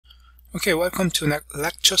Okay, welcome to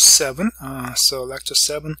lecture 7. So lecture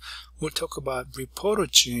 7, we'll talk about reporter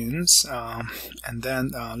genes and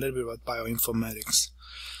then a little bit about bioinformatics.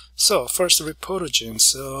 So first, the reporter genes.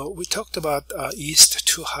 So we talked about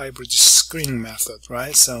yeast-2 hybrid screening method,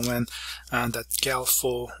 right? So when that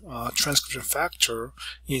GAL4 transcription factor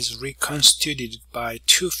is reconstituted by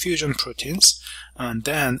 2 fusion proteins, and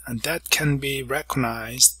that can be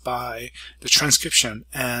recognized by the transcription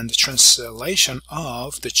and the translation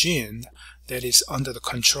of the gene that is under the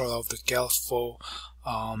control of the GAL4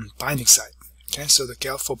 binding site. Okay, so the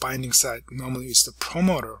GAL4 binding site normally is the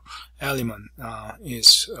promoter element,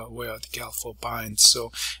 is where the GAL4 binds. So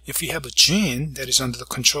if you have a gene that is under the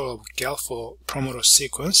control of GAL4 promoter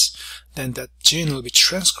sequence, then that gene will be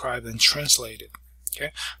transcribed and translated.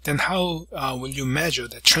 Okay, then how will you measure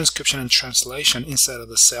that transcription and translation inside of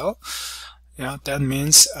the cell? That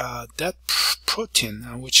means that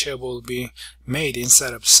protein which will be made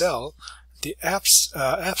inside of the cell, the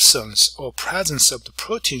absence or presence of the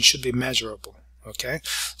protein should be measurable. Okay,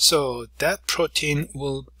 so that protein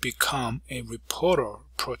will become a reporter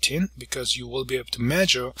protein because you will be able to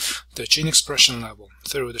measure the gene expression level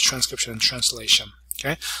through the transcription and translation.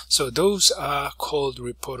 Okay, so those are called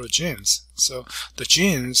reporter genes. So the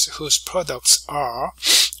genes whose products are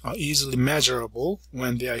easily measurable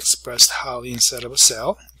when they are expressed highly inside of a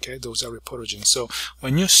cell, okay, those are reporter genes. So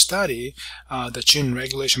when you study the gene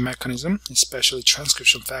regulation mechanism, especially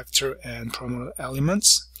transcription factor and promoter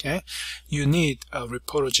elements, okay, you need a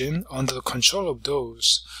reporter gene under the control of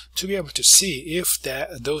those to be able to see if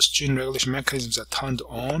those gene regulation mechanisms are turned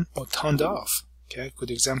on or turned off. Okay,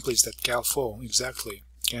 good example is that GAL4, exactly.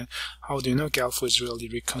 Okay, how do you know GAL4 is really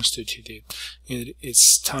reconstituted?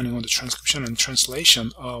 It's turning on the transcription and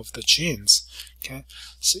translation of the genes. Okay,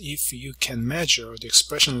 so if you can measure the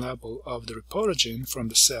expression level of the reporter gene from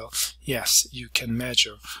the cell, yes, you can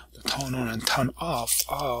measure the turn on and turn off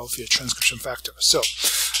of your transcription factor. So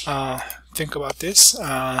think about this.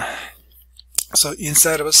 So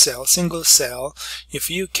inside of a cell, single cell, if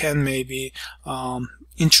you can maybe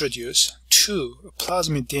introduce 2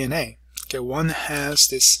 plasmid DNA. Okay, one has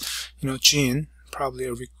this, gene, probably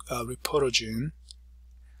a reporter gene.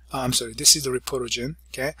 I'm sorry, this is the reporter gene.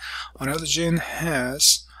 Okay, another gene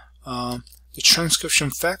has the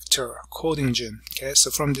transcription factor coding gene. Okay,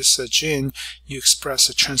 so from this gene, you express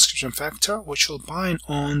a transcription factor which will bind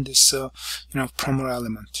on this, promoter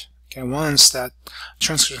element. Okay, once that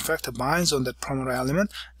transcription factor binds on that promoter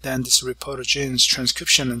element, then this reporter gene's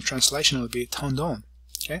transcription and translation will be turned on.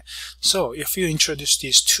 Okay, so if you introduce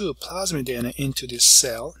these 2 plasmid DNA into this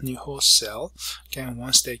cell, new host cell, okay, and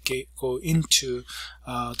once they go into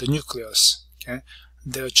the nucleus, okay,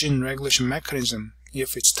 the gene regulation mechanism,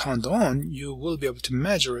 if it's turned on, you will be able to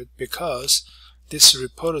measure it because this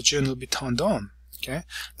reporter gene will be turned on. Okay,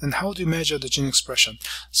 then how do you measure the gene expression?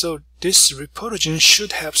 So this reporter gene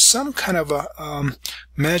should have some kind of a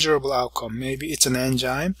measurable outcome. Maybe it's an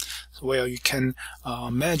enzyme where you can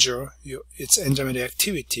measure its enzymatic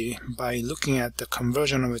activity by looking at the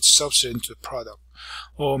conversion of its substrate into a product.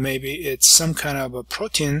 Or maybe it's some kind of a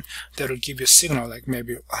protein that will give you a signal, like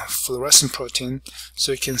maybe a fluorescent protein,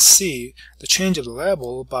 so you can see the change of the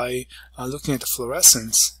level by looking at the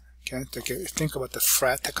fluorescence. Okay, think about the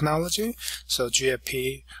FRAT technology, so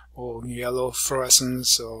GFP or yellow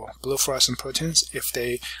fluorescence or blue fluorescent proteins, if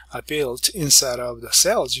they are built inside of the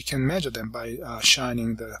cells, you can measure them by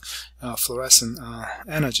shining the fluorescent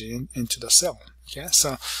energy into the cell. Okay,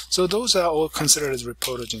 so those are all considered as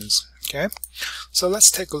reporter genes. Okay, so let's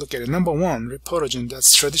take a look at it. Number 1, reporter gene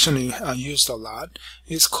that's traditionally used a lot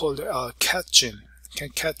is called CAT gene. Okay,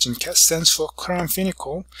 CAT gene. CAT stands for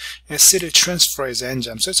chloramphenicol acetyltransferase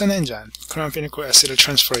enzyme. So it's an enzyme, chloramphenicol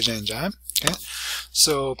acetyltransferase enzyme. Okay,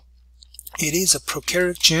 so it is a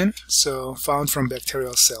prokaryotic gene, so found from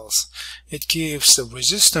bacterial cells. It gives a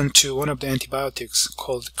resistance to one of the antibiotics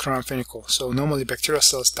called chloramphenicol. So normally bacterial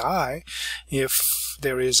cells die if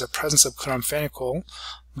there is a presence of chloramphenicol,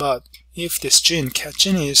 but if this gene, CAT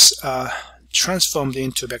gene, is transformed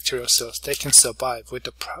into bacterial cells, they can survive with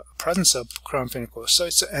the presence of chloramphenicol. So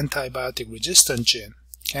it's an antibiotic resistant gene.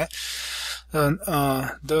 Okay, and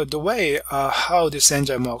the way how this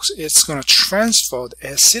enzyme works, it's going to transfer the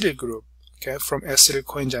acidic group, okay, from acidic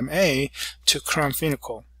coenzyme A to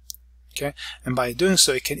chloramphenicol. Okay, and by doing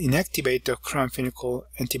so, it can inactivate the chloramphenicol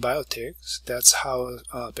antibiotics. That's how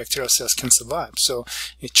bacterial cells can survive. So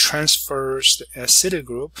it transfers the acidic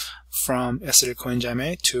group from acidic coenzyme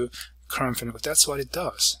A to chloramphenicol. That's what it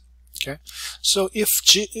does. Okay, so if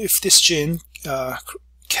this gene,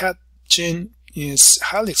 CAT gene, is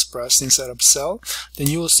highly expressed inside of cell, then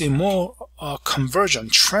you will see more conversion,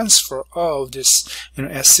 transfer of this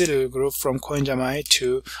acidyl group from coenzyme I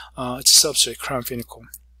to its substrate chromophenical.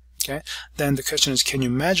 Okay, then the question is, can you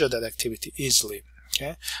measure that activity easily?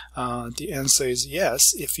 Okay, the answer is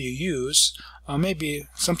yes, if you use maybe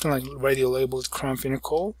something like radio-labeled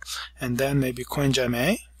chromophenical and then maybe coenzyme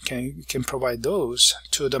A. Okay, you can provide those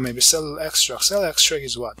to the maybe cell extract. Cell extract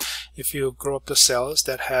is what? If you grow up the cells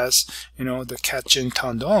that has the cat gene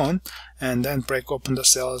turned on, and then break open the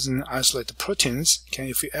cells and isolate the proteins. Okay,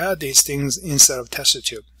 if you add these things inside of test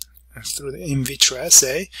tube through the in vitro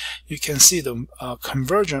assay, you can see the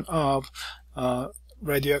conversion of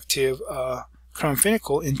radioactive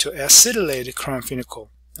chromophenical into acidylated chromophenical.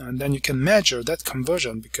 And then you can measure that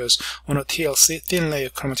conversion, because on a TLC, thin layer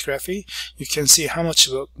chromatography, you can see how much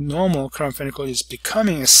of a normal chromophenical is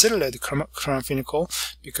becoming acidylated chromophenical,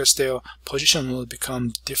 because their position will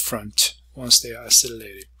become different once they are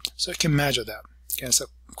acidylated. So you can measure that. Okay, so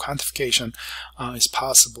quantification is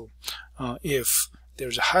possible if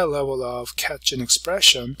there's a high level of cat gene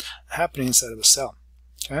expression happening inside of a cell.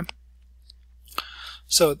 Okay.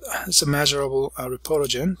 So it's a measurable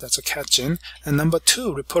reportogen, that's a cat gene. And number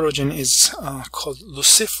 2 reportogen is called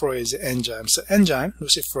luciferase enzyme. So enzyme,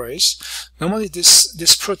 luciferase, normally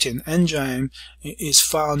this protein, enzyme, is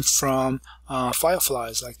found from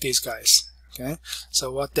fireflies like these guys. Okay,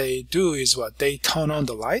 so what they do is what? They turn on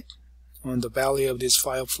the light on the belly of these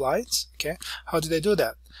fireflies. Okay, how do they do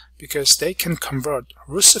that? Because they can convert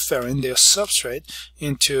luciferin, their substrate,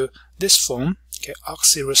 into this form, okay,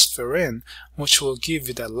 oxyluciferin, which will give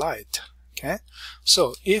you that light. Okay,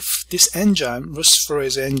 so if this enzyme,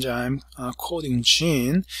 luciferase enzyme coding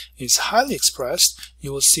gene, is highly expressed,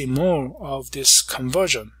 you will see more of this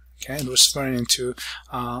conversion. Okay, luciferin into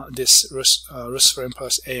this luciferin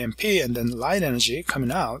plus AMP, and then light energy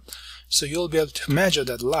coming out. So you'll be able to measure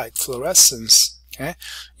that light fluorescence. Okay,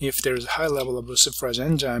 if there's a high level of luciferase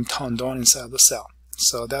enzyme turned on inside the cell.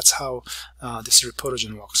 So that's how this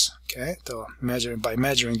reportogen works. Okay, so by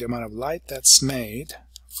measuring the amount of light that's made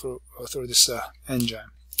through this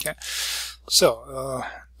enzyme. Okay, so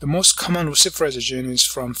the most common luciferase gene is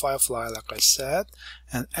from firefly, like I said,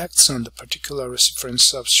 and acts on the particular luciferin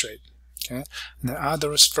substrate. Okay, and the other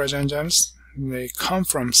luciferase enzymes, they come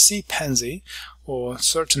from sea pansy or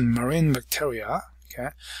certain marine bacteria.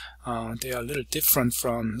 Okay, they are a little different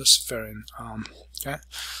from luciferin. Okay,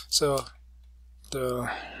 so the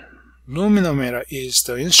luminometer is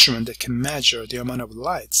the instrument that can measure the amount of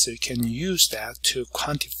light, so you can use that to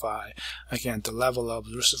quantify again the level of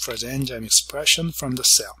luciferase enzyme expression from the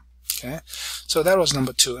cell. Okay, so that was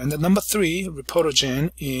number 2. And the number 3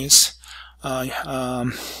 reportogen is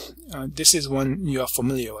this is one you are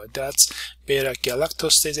familiar with. That's beta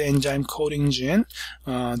galactosase enzyme coding gene.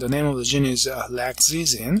 The name of the gene is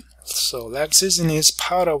lactazine. So lactazine is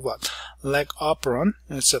part of what? Lac operon.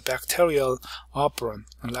 It's a bacterial operon,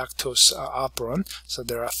 lactose operon. So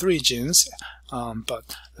there are 3 genes,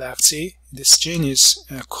 but lactazine, this gene is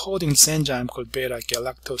coding this enzyme called beta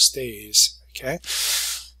galactosase. Okay.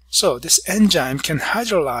 So this enzyme can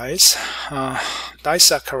hydrolyze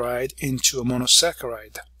disaccharide into a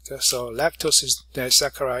monosaccharide. Okay, so lactose is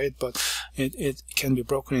disaccharide, but it can be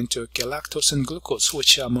broken into galactose and glucose,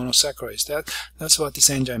 which are monosaccharides. That's what this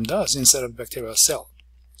enzyme does inside of a bacterial cell.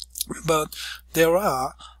 But there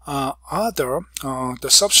are other the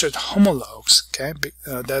substrate homologs, okay,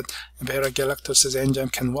 that beta galactose enzyme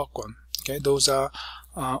can work on. Okay, those are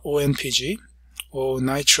ONPG, or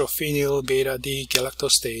nitrophenyl beta D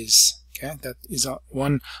galactosase. Okay, that is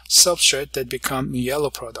one substrate that become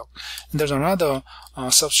yellow product. And there's another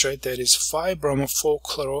substrate that is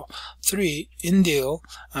 5-bromo-4-chloro-3-indyl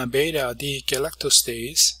beta D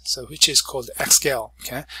galactosase, so which is called XGAL.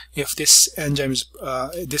 Okay, if this enzyme is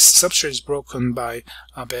this substrate is broken by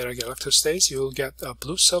beta galactosase, you will get a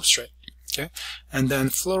blue substrate. Okay, and then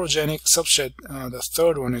fluorogenic substrate, the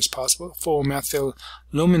third one is possible,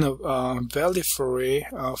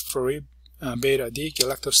 4-methyl-luminovalifluoride beta D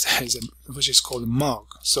galactosase, which is called MUG.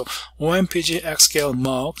 So OMPG, XGAL,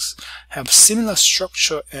 MUGs have similar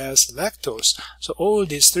structure as lactose. So all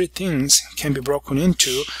these 3 things can be broken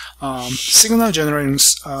into signal generating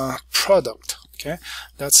product. Okay,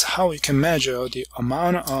 that's how you can measure the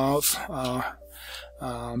amount of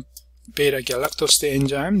beta galactose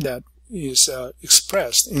enzyme that is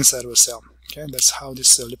expressed inside of a cell. Okay, that's how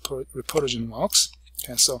this reportogen works.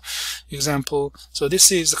 Okay, so example, so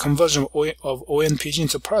this is the conversion of ONPG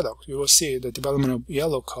into product. You will see the development of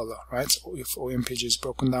yellow color, right? So if ONPG is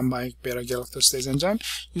broken down by beta-galactosidase enzyme,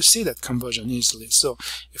 you see that conversion easily. So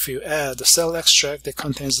if you add the cell extract that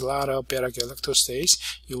contains a lot of beta-galactosidase,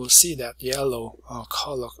 you will see that yellow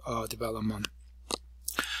color development.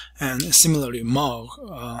 And similarly, MOG,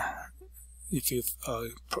 if you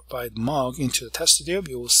provide MOG into the test tube,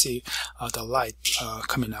 you will see the light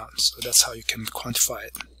coming out. So that's how you can quantify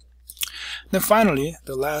it. Then finally,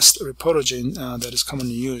 the last reprotogen that is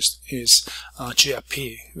commonly used is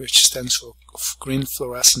GFP, which stands for green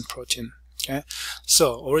fluorescent protein. Okay,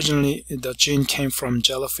 so originally the gene came from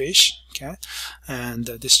jellyfish. Okay, and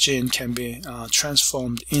this gene can be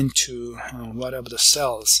transformed into whatever the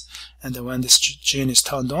cells, and then when this gene is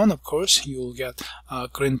turned on, of course, you will get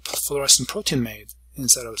green fluorescent protein made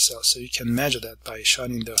inside of the cell. So you can measure that by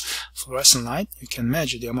shining the fluorescent light. You can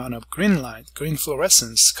measure the amount of green light, green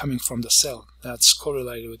fluorescence coming from the cell. That's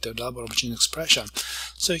correlated with the level of gene expression.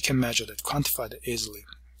 So you can measure that, quantify that easily.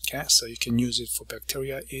 Okay, so you can use it for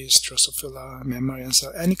bacteria, yeast, Drosophila, mammalian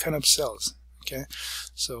cell, any kind of cells. Okay,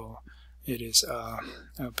 so it is a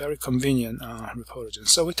very convenient reprotogen.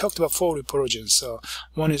 So we talked about 4 reprotogens. So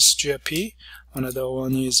one is GFP, another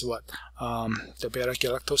one is what? The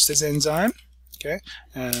beta-galactosidase enzyme. Okay,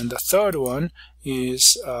 and the third one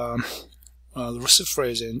is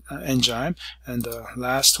luciferase enzyme, and the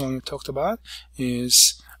last one we talked about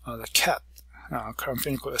is the CAT.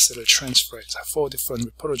 Carbophenical acetyltransferase. 4 different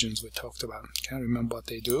reprotogens we talked about. Okay, remember what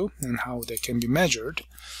they do and how they can be measured.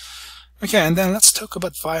 Okay, and then let's talk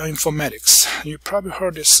about bioinformatics. You probably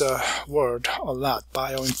heard this word a lot,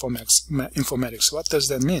 bioinformatics. What does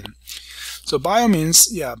that mean? So bio means,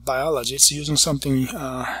 yeah, biology. It's using something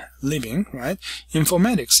living, right?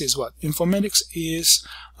 Informatics is what? Informatics is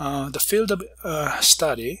the field of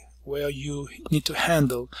study where you need to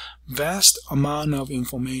handle vast amount of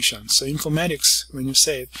information. So informatics, when you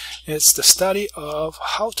say it, it's the study of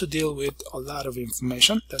how to deal with a lot of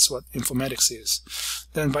information. That's what informatics is.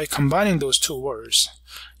 Then by combining those 2 words,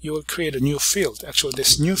 you will create a new field. Actually,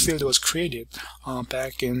 this new field was created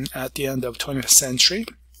back at the end of 20th century.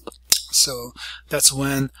 So that's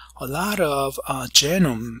when a lot of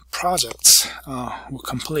genome projects were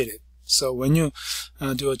completed. So when you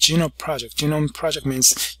do a genome project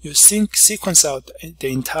means you sequence out the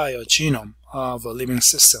entire genome of a living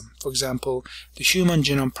system. For example, the Human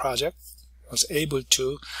Genome Project was able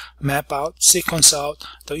to map out, sequence out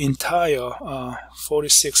the entire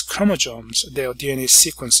 46 chromosomes, their DNA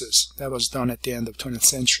sequences. That was done at the end of 20th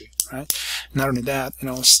century, right? Not only that,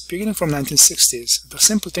 beginning from 1960s, the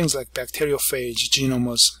simple things like bacteriophage genome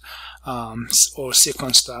was or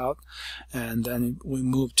sequenced out, and then we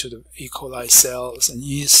moved to the E. coli cells and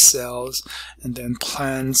yeast cells, and then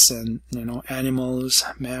plants and animals,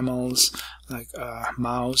 mammals like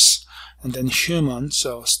mouse, and then human.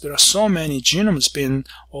 So there are so many genomes being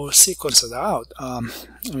all sequenced out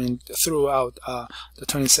throughout the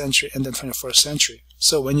 20th century and then 21st century.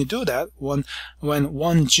 So when you do that, when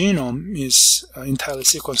one genome is entirely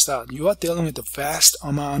sequenced out, you are dealing with a vast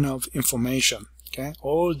amount of information. Okay,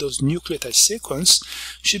 all those nucleotide sequence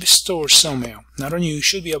should be stored somewhere. Not only you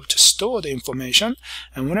should be able to store the information,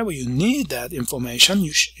 and whenever you need that information,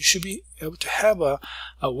 you should be able to have a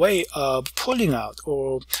way of pulling out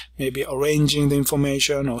or maybe arranging the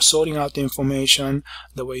information or sorting out the information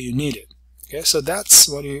the way you need it. Okay, so that's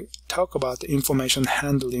what you talk about, the information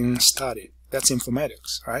handling study. That's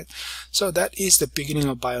informatics, right? So that is the beginning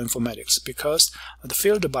of bioinformatics, because the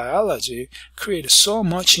field of biology created so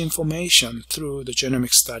much information through the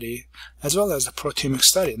genomic study as well as the proteomic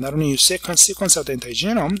study. Not only you sequence out the entire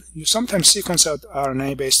genome, you sometimes sequence out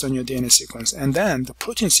RNA based on your DNA sequence, and then the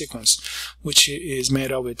protein sequence, which is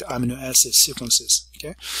made up with amino acid sequences.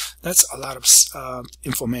 Okay, that's a lot of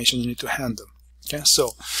information you need to handle. Okay,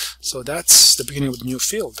 so that's the beginning of the new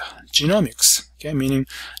field, genomics. Okay, meaning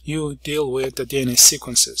you deal with the DNA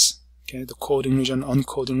sequences. Okay, the coding region,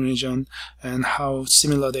 uncoding region, and how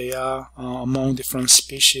similar they are among different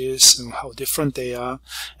species, and how different they are,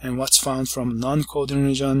 and what's found from non-coding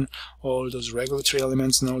region, all those regulatory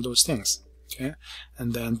elements, and all those things. Okay,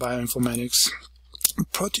 and then bioinformatics.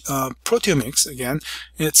 Proteomics, again,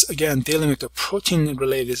 it's again dealing with the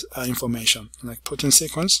protein-related information, like protein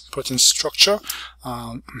sequence, protein structure,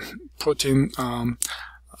 protein,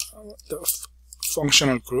 the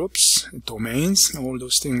functional groups, domains, all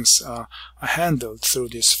those things are handled through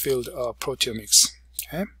this field of proteomics.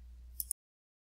 Okay.